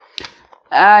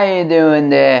How you doing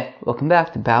there? Welcome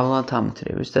back to Babylon Talmud.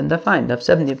 Today we're studying Daf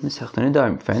 70 of Masechta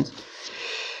Nedarim, friends.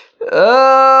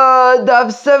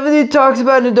 Daf 70 talks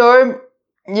about Nedarim.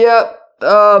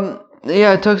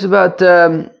 It talks about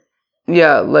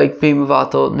like being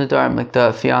Mavatal Nedarim, like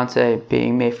the fiance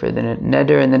being made for the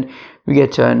neder, and then we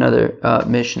get to another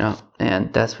Mishnah,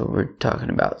 and that's what we're talking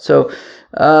about. So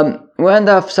we're in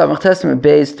Daf Samach Testament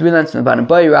Beis, 3 lines from the bottom.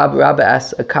 Rabba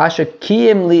asks Akasha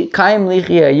Kaim Lichi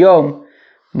Hayom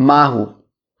Mahu.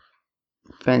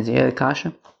 Friends, you hear the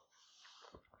kasha?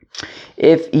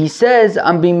 If he says,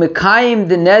 I'm being Mekayim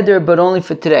the neder, but only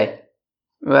for today,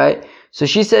 right? So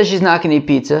she says she's not going to eat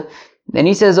pizza. Then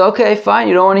he says, okay, fine,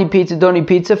 you don't want to eat pizza, don't eat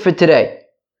pizza for today.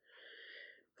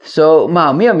 So,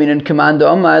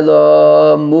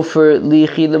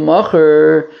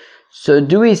 so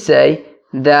do we say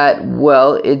that,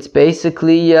 well, it's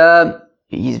basically,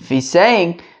 he's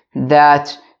saying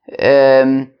that,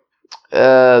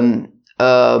 that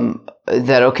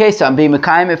okay, so I'm being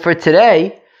Mekayim for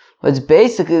today. Well, it's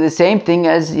basically the same thing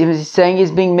as he's saying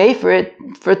he's being made for it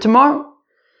for tomorrow.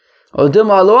 Or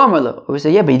we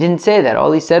say, yeah, but he didn't say that.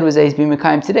 All he said was that he's being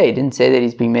Mekayim today. He didn't say that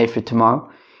he's being made for tomorrow.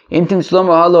 And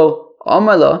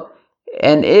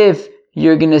if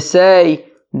you're going to say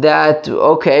that,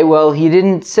 okay, well, he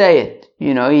didn't say it.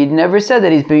 You know, he never said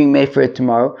that he's being made for it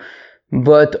tomorrow.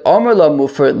 But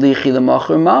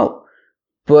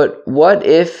what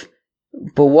if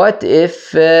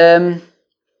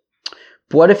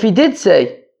he did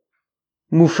say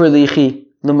Mufer Lichi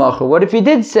L'machar? What if he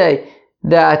did say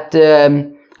that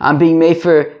I'm being made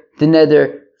for the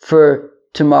neder for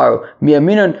tomorrow?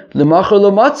 Mi'aminon L'machar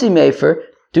L'matzi mefer.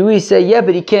 Do we say, yeah,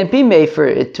 but he can't be made for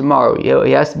it tomorrow? You know,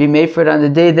 he has to be made for it on the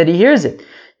day that he hears it.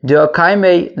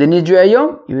 De'akaime l'nidri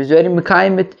hayom. He was ready to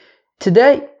mekayim it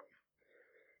today.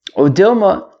 O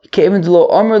Dilma came into lo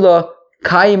Amar la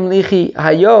Kayim Lichi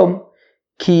Hayom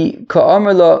Ki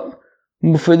Ka'amar la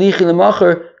Mufer Lichi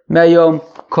L'machar Me'ayom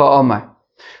Ka'amar.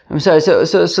 I'm sorry, so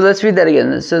let's read that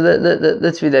again. Let's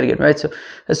read that again, right? So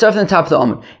let's start from the top of the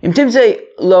Amar. Im Tim say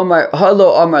Lomar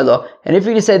Halo Amar Lo, and if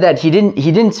you're gonna say that he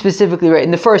didn't specifically write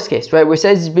in the first case, right, where it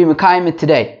says he's being Mekayim it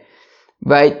today,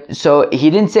 right? So he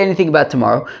didn't say anything about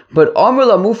tomorrow. But Amar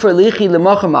La Mufer Lichi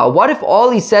L'machar Ma. What if all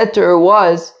he said to her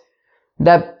was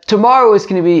that tomorrow it's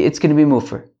gonna be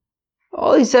Mufer?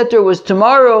 All he said to her was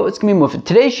tomorrow it's gonna be Mufer.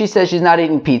 Today she says she's not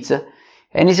eating pizza,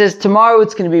 and he says tomorrow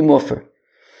it's gonna be Mufer.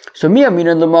 So do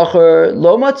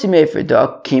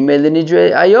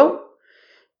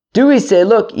we say,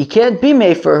 look, he can't be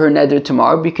made for her neder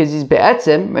tomorrow because he's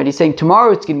be'etzem, right? He's saying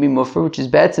tomorrow it's going to be mufer, which is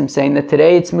be'etzem, saying that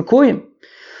today it's mekuyim.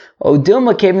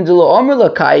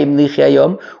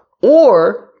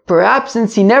 Or perhaps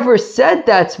since he never said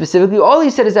that specifically, all he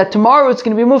said is that tomorrow it's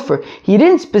going to be mufer. He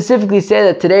didn't specifically say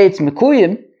that today it's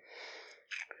mekuyim.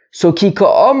 So ki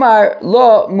ka'omar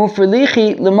lo mufer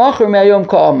lichi l'machar me'ayom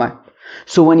ka'omar.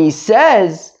 So when he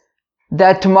says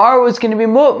that tomorrow is going to be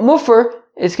mufer,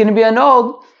 it's going to be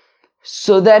annulled,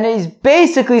 so then he's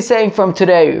basically saying from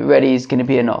today already is going to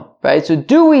be annulled, right? So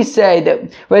do we say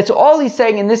that, right? So all he's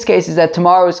saying in this case is that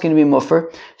tomorrow is going to be mufer.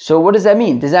 So what does that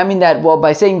mean? Does that mean that, well,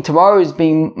 by saying tomorrow is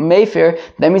being mayfair,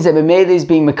 that means that B'meili is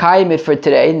being Mekayim it for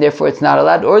today, and therefore it's not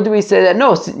allowed? Or do we say that,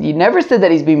 no, he never said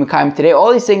that he's being Mekayim today,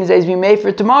 all he's saying is that he's being made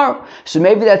for tomorrow. So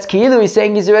maybe that's Ki'ilu, he's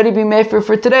saying he's already being made for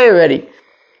today already.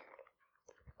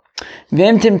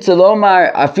 V'imtim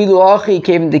tzalomar afilu hachi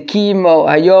came the kimo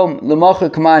hayom l'mocher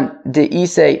kaman de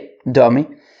isei domi.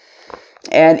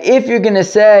 And if you're going to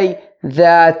say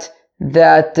that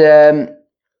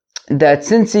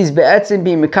since he's be'etzim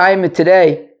being mekayim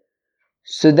today,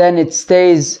 so then it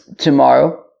stays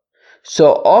tomorrow.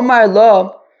 So omar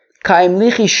lo kaim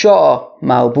lichi sha'a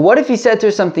mahu. But what if he said to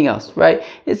her something else, right?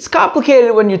 It's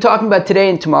complicated when you're talking about today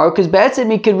and tomorrow, because be'etzim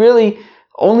he could really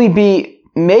only be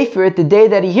made for it the day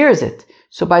that he hears it.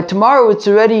 So by tomorrow it's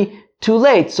already too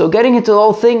late. So getting into the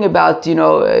whole thing about,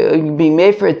 being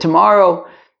made for it tomorrow,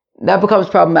 that becomes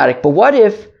problematic. But what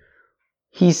if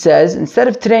he says, instead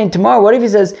of today and tomorrow, what if he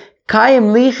says,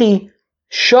 Kayim lichi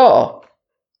shah,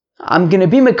 I'm going to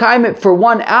be Mekayim it for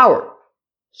 1 hour.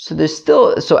 So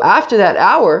after that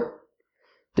hour,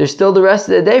 there's still the rest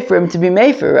of the day for him to be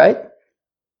made for, right?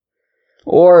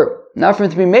 Or not for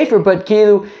him to be made for, but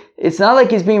it's not like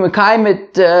he's being Mekayim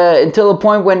it until a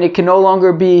point when it can no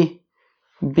longer be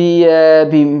made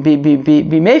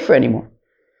for anymore.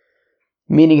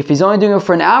 Meaning, if he's only doing it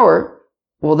for an hour,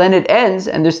 well, then it ends,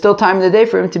 and there's still time in the day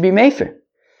for him to be made for.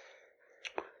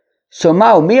 So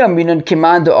is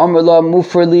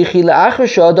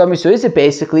it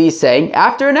basically saying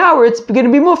after an hour it's going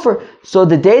to be mufer? So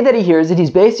the day that he hears it,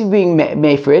 he's basically being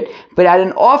made for it, but at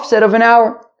an offset of an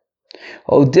hour.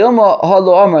 O Dilma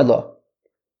halo amarlo.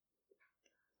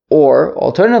 Or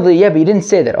alternatively, but he didn't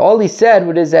say that. All he said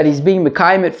was that he's being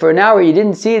mekayim it for an hour. He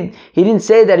didn't say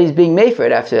that he's being made for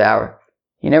it after the hour.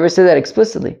 He never said that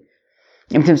explicitly.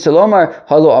 Imtim salomar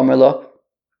halo amarlo.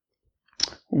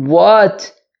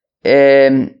 What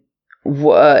and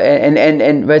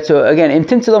right, so again,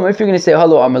 imtim salomar, if you're going to say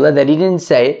halo amarlo, that he didn't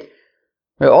say it,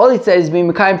 right, all he said is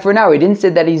being mekayim for an hour. He didn't say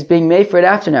that he's being made for it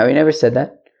after an hour. He never said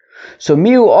that. So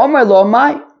miu amarlo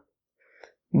mai.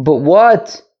 But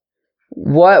what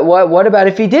about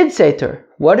if he did say to her?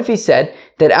 What if he said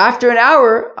that after an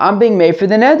hour I'm being made for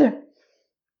the neder?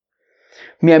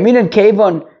 Mi'aminan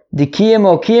kevon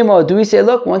kiyamo. Do we say,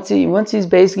 look, once he's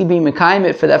basically being mekayim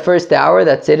it for that first hour,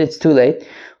 that's it, it's too late.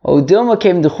 Or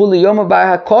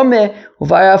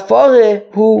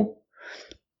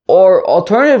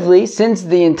alternatively, since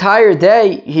the entire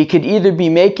day he could either be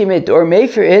making it or made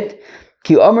for it,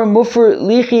 ki amar mufur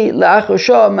lichi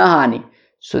la'achosha mahani.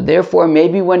 So therefore,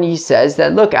 maybe when he says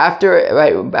that, look, after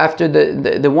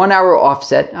the 1 hour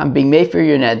offset, I'm being made for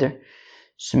your neder.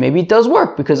 So maybe it does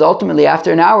work, because ultimately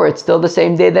after an hour, it's still the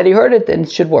same day that he heard it, then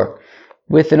it should work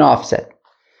with an offset.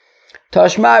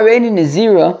 Tashma reini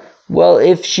nazira. Well,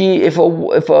 if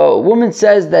a woman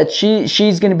says that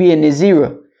she's going to be a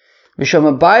nazira,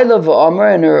 v'shama bayla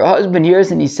v'amar, and her husband hears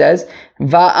and he says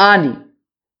va'ani,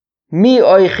 mi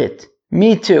oichit,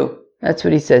 me too. That's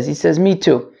what he says. He says me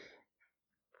too.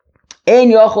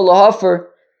 Ein yachol lahafer,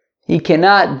 he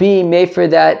cannot be made for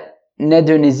that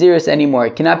neder nazirus anymore.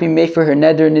 He cannot be made for her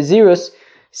neder nazirus,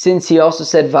 since he also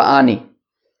said va'ani.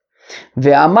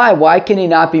 Ve'amai, why can he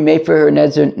not be made for her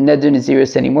neder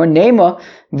nazirus anymore? Nema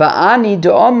va'ani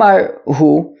de'omar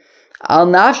hu al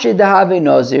nafshe dehave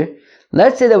nazir.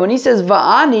 Let's say that when he says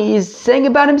va'ani, he's saying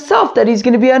about himself that he's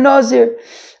going to be a nazir.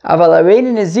 Aval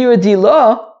areini nazir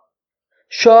dila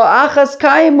sha achas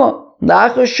kaima.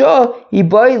 But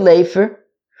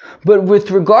with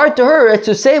regard to her,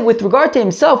 to say with regard to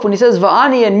himself, when he says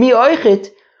va'ani and mi oichit,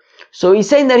 so he's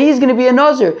saying that he's going to be a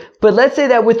nazir. But let's say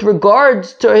that with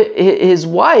regards to his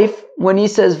wife, when he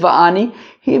says va'ani,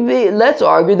 let's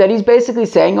argue that he's basically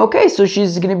saying, okay, so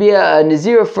she's going to be a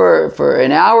nazir for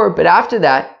an hour, but after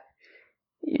that,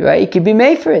 right, he could be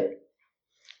made for it.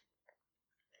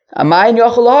 Why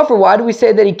do we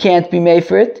say that he can't be made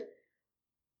for it?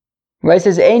 Right, it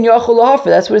says ein yachol lahafer.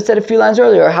 That's what it said a few lines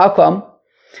earlier. How come?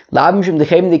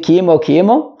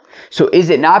 So is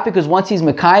it not because once he's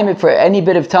mekayim it for any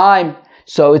bit of time,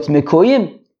 so it's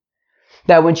mekuyim?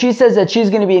 That when she says that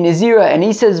she's going to be a nazira and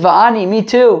he says va'ani, me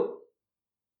too,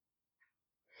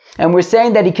 and we're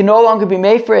saying that he can no longer be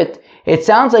made for it, it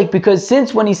sounds like because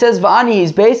since when he says va'ani,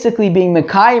 he's basically being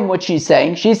mekayim what she's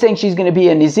saying. She's saying she's going to be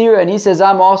a nazira, and he says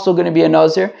I'm also going to be a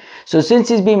nazir. So since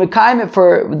he's being mekayim it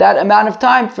for that amount of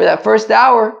time, for that first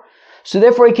hour, so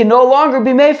therefore he can no longer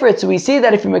be made for it. So we see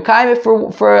that if you're mekayim it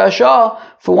for a shah,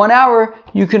 for 1 hour,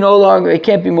 you can no longer, it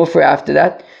can't be mufer after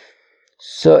that.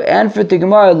 So, and for the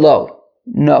Gemara, no.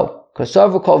 Because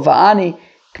Sarva called va'ani,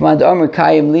 command amr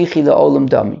kayim lichi la'olam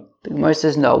dami. The Gemara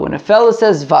says no. When a fellow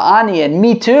says va'ani and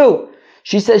me too,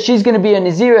 she says she's going to be a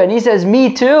nazira, and he says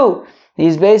me too,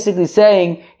 he's basically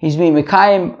saying he's being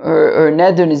mekayim or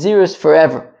neder nazirus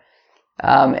forever.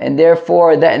 And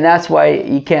therefore, that's why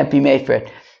he can't be made for it.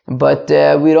 But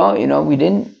we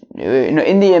didn't,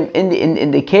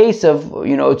 in the case of,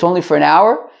 it's only for an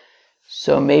hour,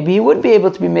 so maybe he would be able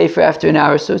to be made for after an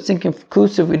hour. So it's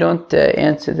inconclusive. We don't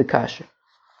answer the kasha.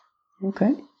 Okay.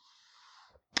 It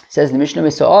says the Mishnah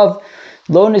Mesa'av,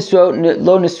 lo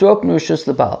nisrok nushus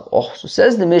lebal. Oh, so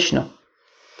says the Mishnah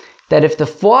that if the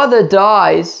father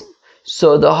dies,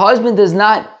 so the husband does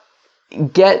not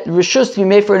get rishus to be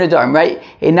made for an adarim, right?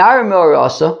 In Aramil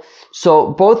also,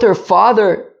 so both her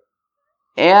father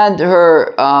and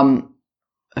her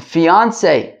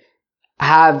fiance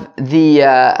have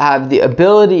the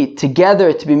ability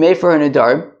together to be made for an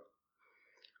adarim.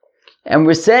 And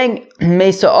we're saying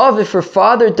Mesa'av, if her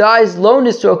father dies, lo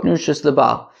nisrok nushus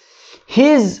lebal.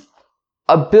 His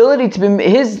ability to be,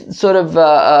 his sort of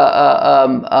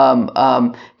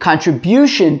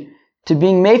contribution to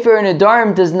being made for an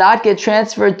adarim does not get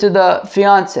transferred to the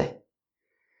fiance.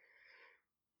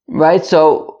 Right?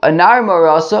 So, a nar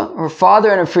marasa, her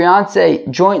father and her fiance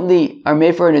jointly are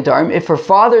made for an adarim. If her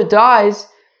father dies,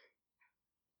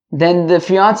 then the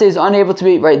fiance is unable to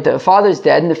be, right, the father's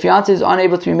dead, and the fiance is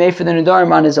unable to be made for the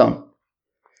nadarim on his own.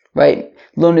 Right?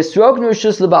 Lo nisrok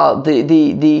nushus lebal,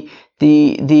 the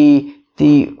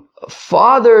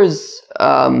father's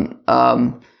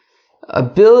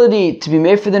ability to be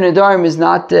made for the nadarim is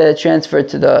not transferred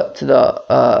to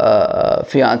the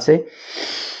fiance.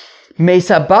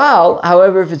 Mesabal,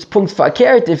 however, if it's punkt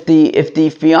fakert, if the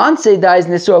fiance dies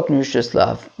nisrok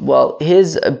nushaslav, well,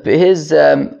 his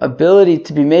ability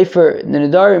to be made for the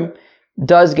nedarim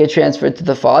does get transferred to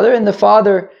the father, and the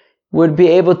father would be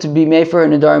able to be made for a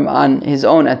nedarim on his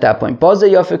own at that point.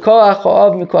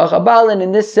 And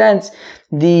in this sense,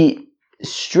 the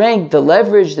strength, the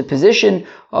leverage, the position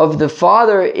of the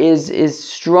father is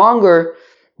stronger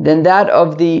than that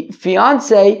of the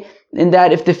fiance, in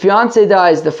that if the fiance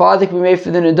dies, the father can be made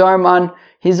for the nedarim on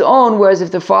his own, whereas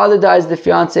if the father dies, the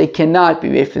fiance cannot be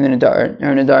made for the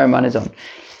nedarim on his own.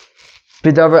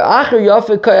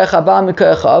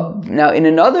 Now, in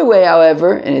another way,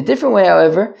 however, in a different way,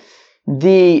 however,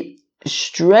 the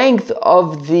strength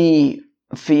of the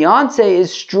fiance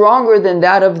is stronger than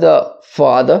that of the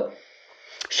father.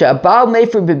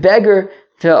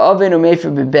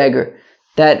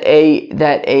 That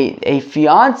a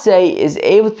fiance is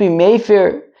able to be made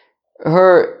for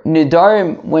her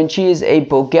nidarim when she is a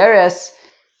bogeres,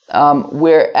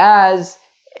 whereas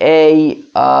a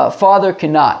father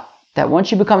cannot. That once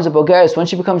she becomes a bogeres, once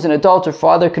she becomes an adult, her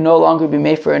father can no longer be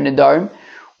made for a nidarim,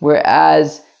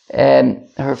 whereas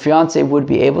her fiance would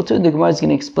be able to. The Gemara is going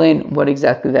to explain what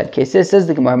exactly that case is. Says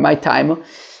the Gemara, my time.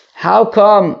 How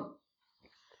come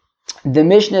the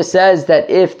Mishnah says that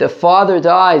if the father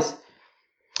dies,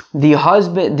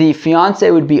 the fiance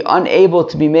would be unable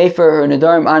to be made for her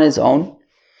nedarim on his own?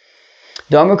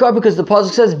 Because the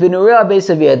pasuk says Binurah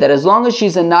Beisavia, that as long as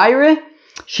she's a naira,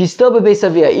 she's still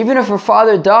Beisavia. Even if her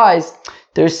father dies,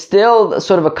 there's still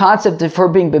sort of a concept of her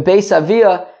being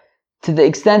Beisavia, to the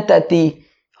extent that the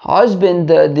husband,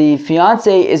 the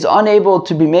fiance, is unable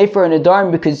to be made for an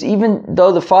nedarim, because even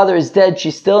though the father is dead,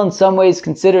 she's still in some ways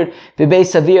considered bebei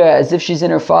savira, as if she's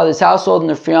in her father's household, and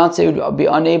her fiance would be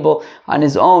unable on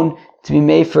his own to be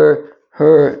made for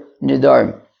her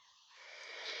nedarim.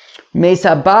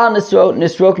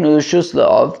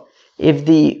 If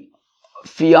the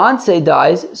fiance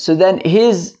dies, so then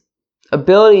his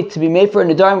ability to be made for a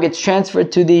nedarim gets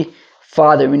transferred to the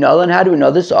father. We know, and how do we know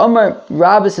this? Amar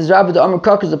Rabbi says, Rabbi the Amar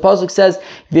Kakos, the pasuk says,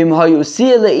 Vim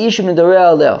hayosiyah leishim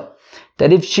nedareh aleh,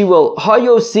 that if she will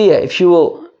hayosiyah, if she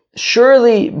will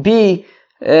surely be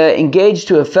engaged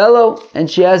to a fellow,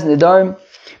 and she has nedarim,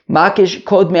 makish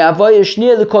kod me'avaya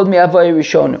shniya lekod me'avaya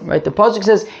rishona. Right? The pasuk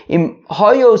says, Im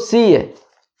hayosiyah,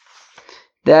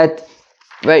 that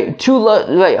right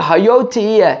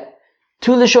hayotiyah,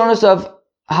 two lashonos of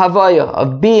Havaya,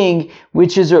 of being,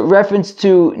 which is a reference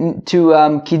to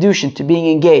Kiddushin, to being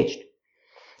engaged.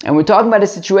 And we're talking about a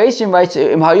situation, right? So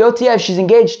in Hayotiyah, she's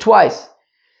engaged twice.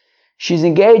 She's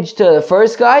engaged to the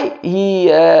first guy. He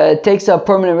takes up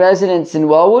permanent residence in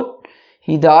Wellwood.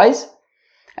 He dies.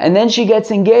 And then she gets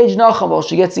engaged, Nachamol.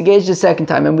 She gets engaged a second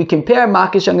time. And we compare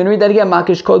Makish, I'm going to read that again,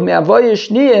 Makish Kod Me'avoya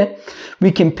Shniyah.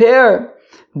 We compare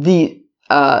the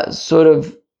sort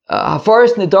of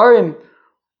Hafaris Nedarim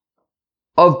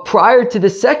of prior to the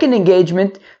second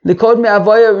engagement, Likod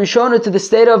Me'avaya Rishona, to the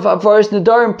state of Avaris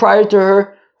Nedarim prior to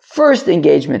her first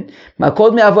engagement.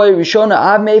 Makod Me'avaya Rishona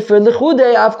Av Mefer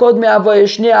Lechudei, Av Kod Me'avaya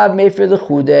Shnia Av Mefer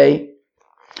Lechudei.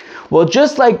 Well,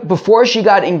 just like before she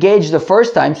got engaged the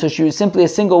first time, so she was simply a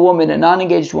single woman, a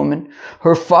non-engaged woman,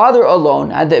 her father alone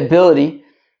had the ability,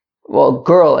 well,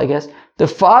 girl, I guess, her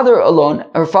father alone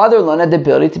had the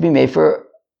ability to be made for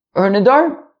her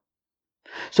Nedarim.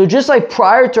 So just like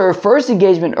prior to her first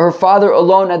engagement, her father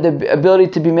alone had the ability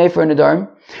to be made for a nedarim,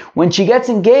 when she gets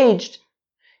engaged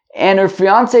and her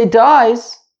fiance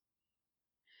dies,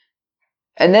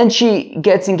 and then she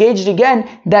gets engaged again,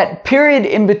 that period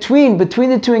in between the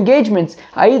two engagements,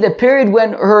 i.e. the period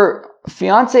when her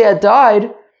fiance had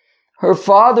died, her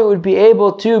father would be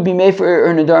able to be made for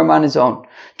her nedarim on his own.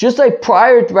 Just like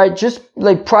prior to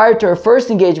her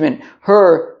first engagement,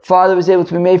 her father was able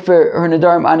to be made for her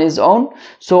nedarim on his own.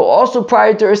 So also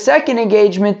prior to her second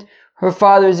engagement, her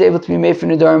father is able to be made for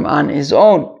nedarim on his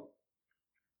own.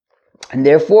 And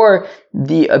therefore,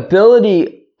 the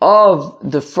ability of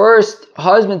the first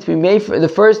husband to be made for, the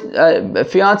first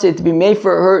fiance to be made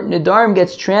for her nedarim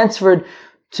gets transferred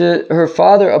to her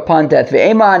father upon death.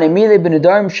 Well,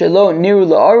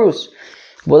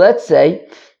 let's say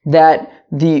that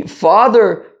the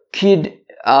father could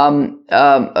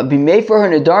be made for her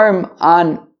nedarim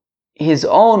on his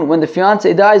own when the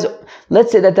fiance dies.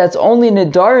 Let's say that that's only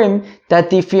nedarim that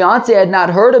the fiance had not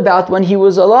heard about when he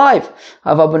was alive.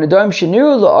 But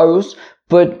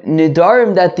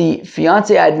nedarim that the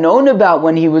fiance had known about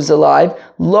when he was alive,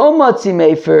 lo matzi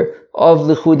mefer of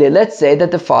lechude. Let's say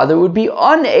that the father would be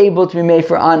unable to be made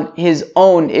for on his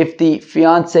own if the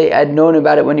fiance had known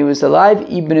about it when he was alive.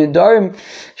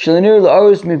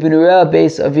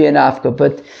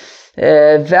 But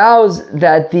vows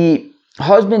that the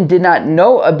husband did not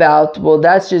know about, well,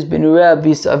 that's just Benureh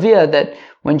Bisavia, that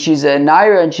when she's a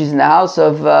Naira and she's in the house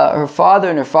of her father,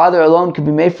 and her father alone could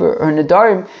be made for her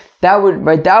Nadarim, that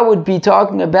would be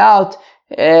talking about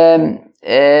Nadarim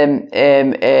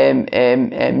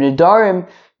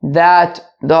that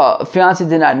the fiance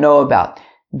did not know about.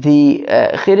 The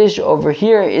Chiddush over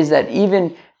here is that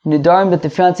even Nadarim that the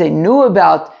fiance knew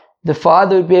about, the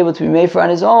father would be able to be made for on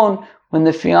his own when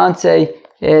the fiance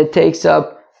takes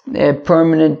up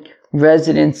permanent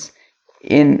residence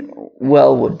in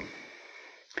Wellwood.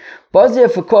 And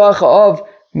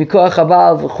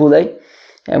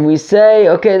we say,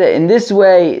 okay, that in this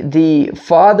way, the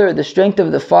strength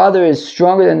of the father is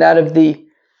stronger than that of the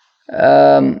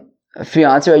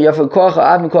fiance.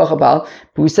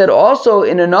 But we said also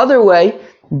in another way,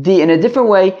 in a different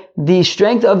way, the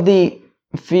strength of the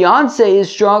fiance is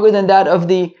stronger than that of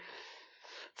the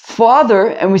father,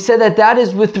 and we said that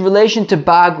is with relation to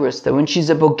Bagrus, that when she's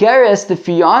a Bogeres, the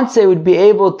fiance would be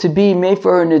able to be made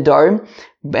for her Nidarim,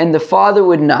 and the father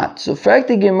would not. So,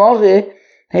 what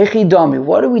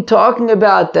are we talking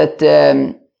about? That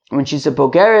when she's a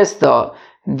Bogeres,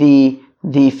 the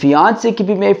fiance could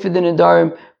be made for the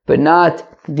Nidarim, but not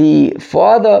the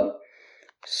father.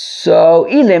 So,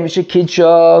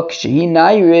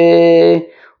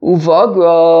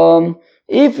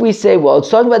 if we say, well, it's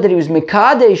talking about that he was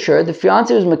Mekadesher, the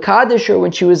fiance was Mekadesher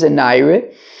when she was a Naira,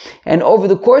 and over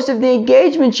the course of the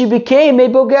engagement she became a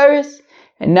Bogeres,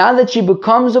 and now that she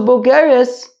becomes a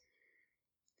Bogeres,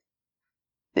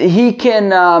 he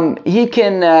can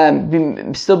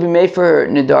still be made for her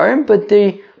Nidarim, but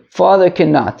the father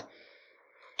cannot.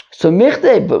 So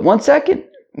Michte, but one second,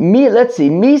 let's see,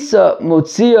 Misa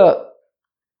Motzia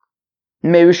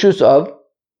Merishus Av,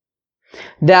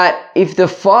 that if her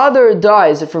father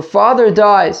dies,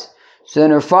 so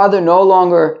then her father no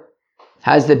longer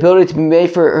has the ability to be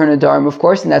made for her Nadarim, of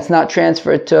course, and that's not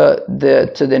transferred to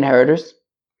the inheritors.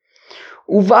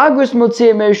 Uvagrus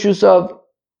Motzia Merishusav,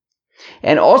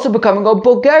 and also becoming a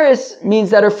Bogeres means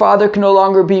that her father can no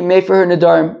longer be made for her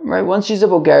Nadarim, right? Once she's a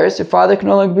Bogeres, her father can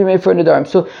no longer be made for her Nadarim.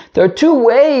 So there are two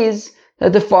ways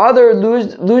that the father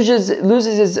loses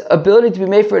his ability to be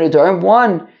made for her Nadarim.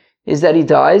 One is that he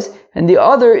dies, and the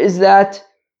other is that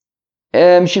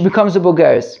she becomes a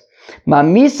Bogeres.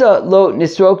 Mamisa lo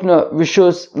nisrokna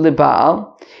rishus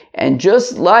libal, and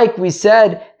just like we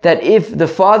said that if the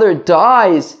father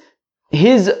dies,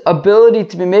 his ability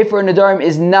to be made for a Nadarim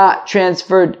is not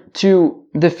transferred to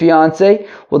the fiance.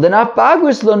 Well, then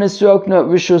bagrus lo nisrokna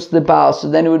rishus libal. So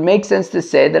then it would make sense to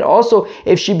say that also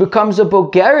if she becomes a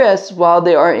Bogeres while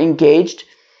they are engaged,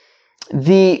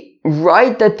 the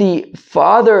right that the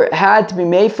father had to be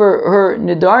made for her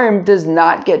Nidarim does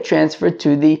not get transferred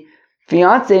to the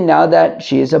fiance now that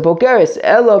she is a Bogeres.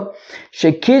 Elo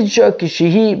shekidsha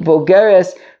kishihi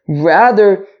Bogeres.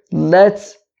 Rather,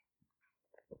 let's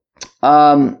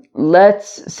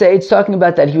say it's talking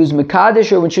about that he was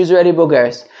Mekadesh, or when she was already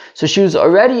Bogeres. So she was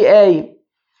already a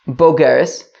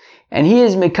Bogeres, and he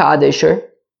is Mekadesher.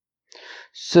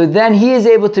 So then he is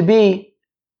able to be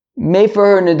made for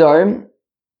her Nidarim,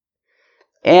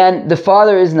 and the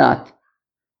father is not.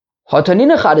 But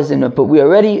we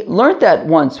already learned that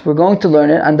once. We're going to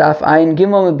learn it on Daf Ayin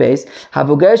Gimel Beis.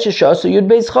 HaBogeres Sheshasu Yud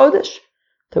Beis Chodesh.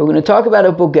 So we're going to talk about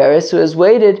a Bogeres who has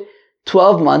waited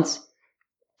 12 months,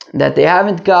 that they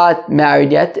haven't got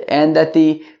married yet, and that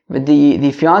the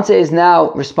fiance is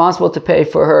now responsible to pay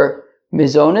for her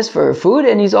mizonos, for her food,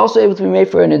 and he's also able to be made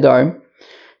for a Nidarim.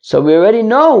 So we already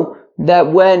know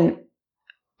that when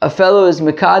a fellow is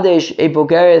Mekadesh, a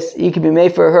Bogeres, he can be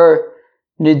made for her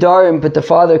Nidarim, but the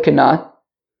father cannot.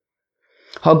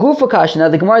 Hagufakash. Now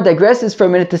the Gemara digresses for a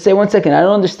minute to say, one second, I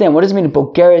don't understand. What does it mean,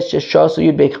 Bogeres Sheshasu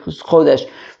Yud Beis Chodesh?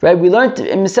 Right? We learned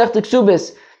in Masechta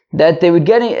Ksubis that they would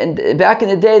back in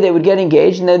the day, they would get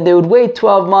engaged, and then they would wait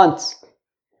 12 months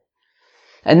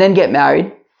and then get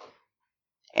married.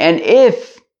 And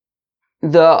if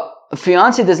the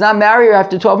fiance does not marry her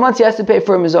after 12 months, he has to pay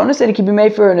for her mizonos, and he can be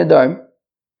made for her Nidarim.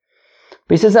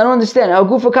 But he says, I don't understand. A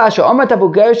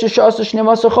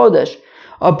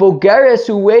Bogeres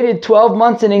who waited 12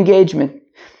 months in engagement.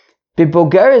 But a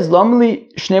Bogeres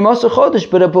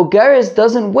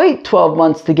doesn't wait 12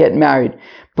 months to get married.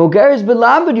 A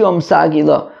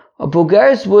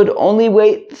Bogeres would only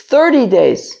wait 30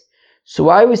 days. So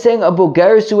why are we saying a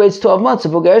Bogeres who waits 12 months? A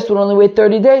Bogeres would only wait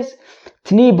 30 days.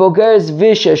 Tni Bogeres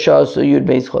v'sheshasu yud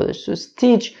beis chodesh. So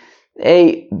teach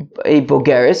a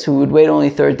Bogeres who would wait only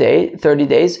 30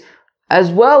 days,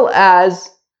 as well as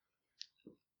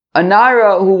a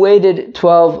Naira who waited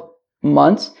 12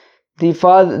 months. The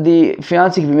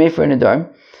fiance can be made for a Nidarim.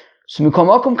 So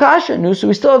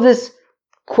we still have this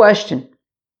question.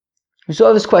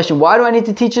 Why do I need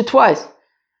to teach it twice?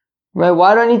 Right?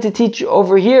 Why do I need to teach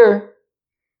over here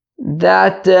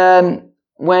that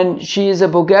when she is a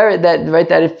Bogeres,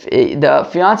 that if the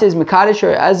fiance is Mekadesh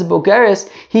her as a Bogeres,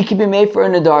 he can be made for a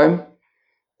Nadarim,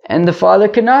 and the father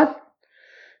cannot?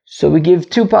 So we give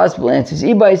two possible answers.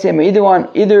 Either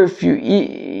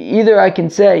I can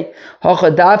say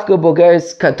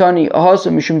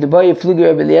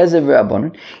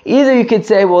either you could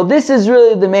say, well, this is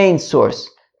really the main source.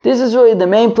 This is really the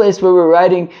main place where we're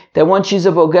writing that once she's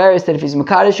a Bogeres, that if he's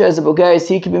Mekadesh as a Bogeres,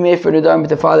 he can be made for Nadarim, but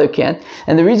the father can't.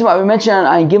 And the reason why we mention on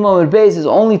Ayin Gimel and Beis is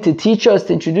only to teach us,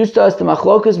 to introduce to us the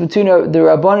machlokas between the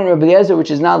Rabban and Rabbi Eliezer,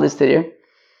 which is not listed here.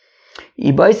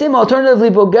 Alternatively,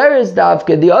 Bogeres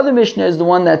Davka, the other Mishnah is the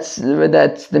one that's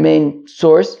the main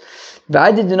source.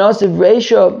 But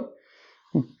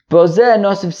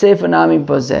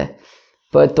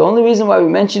the only reason why we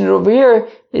mention it over here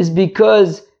is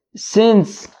because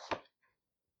since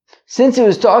it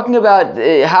was talking about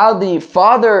how the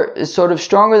father is sort of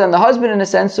stronger than the husband in a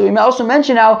sense, so we may also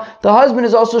mention how the husband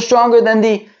is also stronger than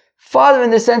the father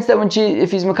in the sense that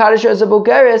if he's Mekadesh as a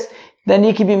Bogeres, then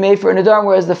he can be made for an Nadarim,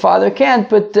 whereas the father can't.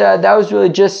 But that was really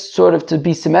just sort of to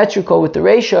be symmetrical with the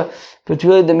Reisha. But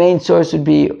really the main source would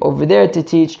be over there to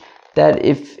teach that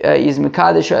if he's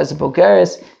Mekadesh as a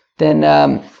Bogeres, then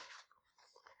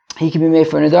he can be made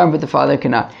for an Nadarim, but the father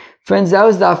cannot. Friends, that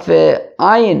was Daf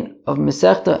Ayin of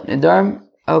Masechta Nadarim.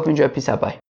 I hope you enjoyed. Peace out. Bye.